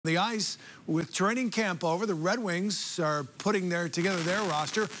The ice with training camp over, the Red Wings are putting together their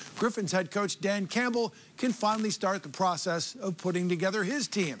roster. Griffins head coach Dan Campbell can finally start the process of putting together his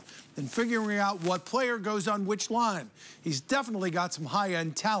team and figuring out what player goes on which line. He's definitely got some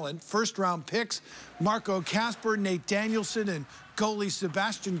high-end talent. First-round picks, Marco Kasper, Nate Danielson, and goalie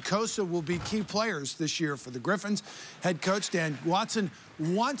Sebastian Cossa will be key players this year for the Griffins. Head coach Dan Watson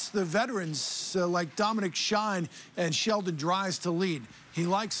wants the veterans like Dominic Shine and Sheldon Dries to lead. He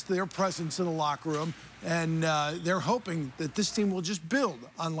likes their presence in the locker room, and they're hoping that this team will just build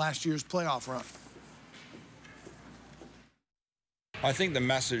on last year's playoff run. I think the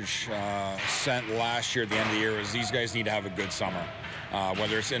message sent last year at the end of the year was these guys need to have a good summer.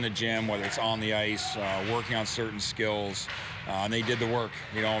 Whether it's in the gym, whether it's on the ice, working on certain skills, and they did the work.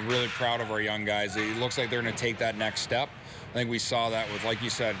 You know, I'm really proud of our young guys. It looks like they're going to take that next step. I think we saw that with, like you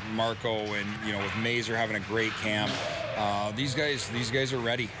said, Marco, and with Mazer having a great camp. These guys are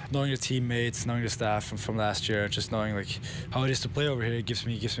ready. Knowing your teammates, knowing the staff from last year, just knowing like how it is to play over here, gives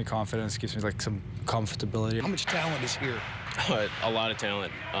me confidence, gives me like some comfortability. How much talent is here? A lot of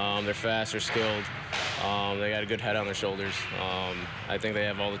talent. They're fast, they're skilled. They got a good head on their shoulders. I think they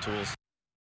have all the tools.